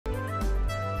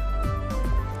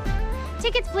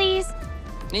Tickets, please.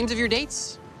 Names of your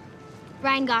dates?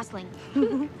 Ryan Gosling.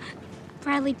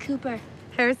 Bradley Cooper.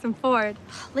 Harrison Ford.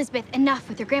 Lisbeth, enough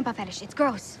with your grandpa fetish. It's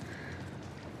gross.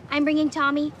 I'm bringing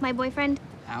Tommy, my boyfriend.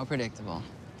 How predictable.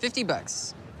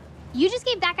 $50. You just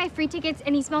gave that guy free tickets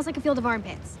and he smells like a field of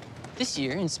armpits. This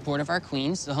year, in support of our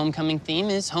queens, the homecoming theme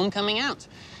is homecoming out.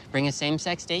 Bring a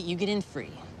same-sex date, you get in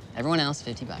free. Everyone else,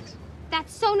 $50.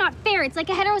 That's so not fair. It's like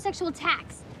a heterosexual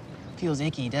tax. Feels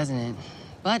icky, doesn't it?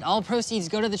 But all proceeds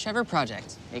go to the Trevor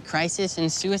Project, a crisis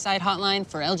and suicide hotline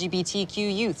for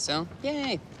LGBTQ youth. So,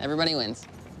 yay, everybody wins.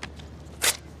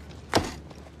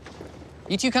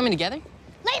 You two coming together?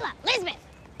 Layla, Lisbeth.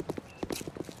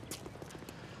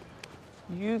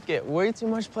 You get way too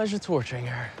much pleasure torturing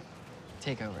her.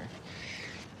 Take over.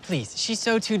 Please, she's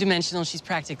so two-dimensional, she's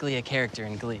practically a character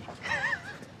in Glee.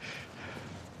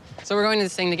 So we're going to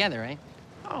this thing together, right?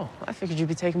 Oh, I figured you'd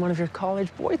be taking one of your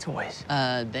college boy toys.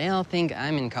 They all think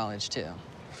I'm in college, too.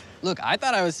 Look, I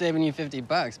thought I was saving you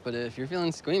 $50, but if you're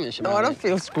feeling squeamish about it... No, I don't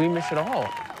feel squeamish at all.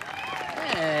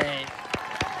 Hey.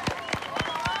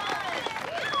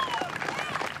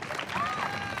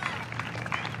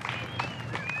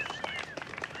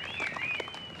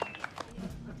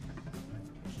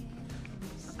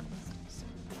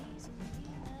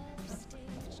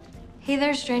 Hey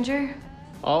there, stranger.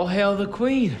 All hail the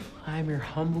queen. I am your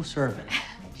humble servant.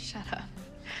 Shut up.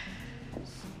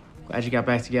 Glad you got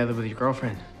back together with your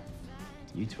girlfriend.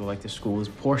 You two are like the school's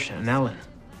Portia and Ellen.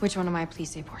 Which one am I? Please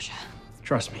say Portia.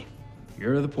 Trust me,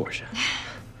 you're the Portia.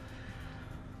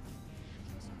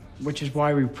 Which is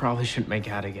why we probably shouldn't make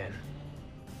out again.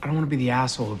 I don't want to be the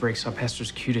asshole who breaks up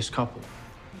Hester's cutest couple.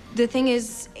 The thing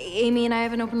is, Amy and I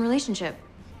have an open relationship.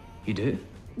 You do?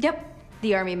 Yep.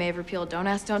 The Army may have repealed Don't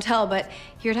Ask, Don't Tell, but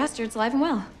here at Hester, it's alive and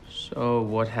well. So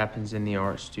what happens in the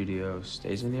art studio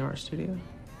stays in the art studio?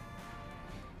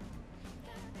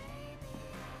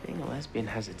 Being a lesbian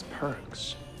has its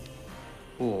perks.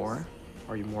 Or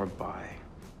are you more bi?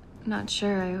 Not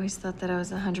sure. I always thought that I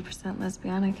was 100%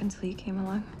 lesbianic until you came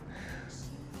along.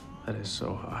 That is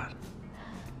so hot.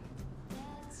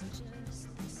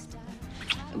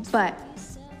 But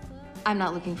I'm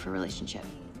not looking for a relationship.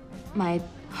 My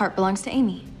heart belongs to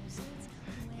Amy.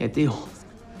 Yeah, deal.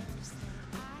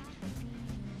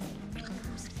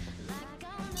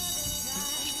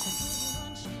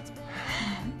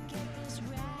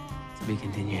 To be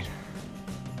continued.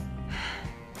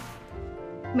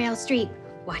 Meryl Streep,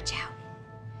 watch out.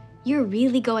 You're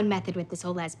really going method with this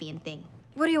whole lesbian thing.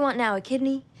 What do you want now, a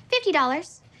kidney?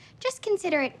 $50. Just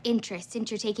consider it interest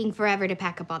since you're taking forever to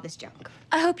pack up all this junk.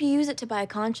 I hope you use it to buy a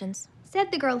conscience. Said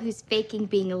the girl who's faking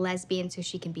being a lesbian so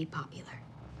she can be popular.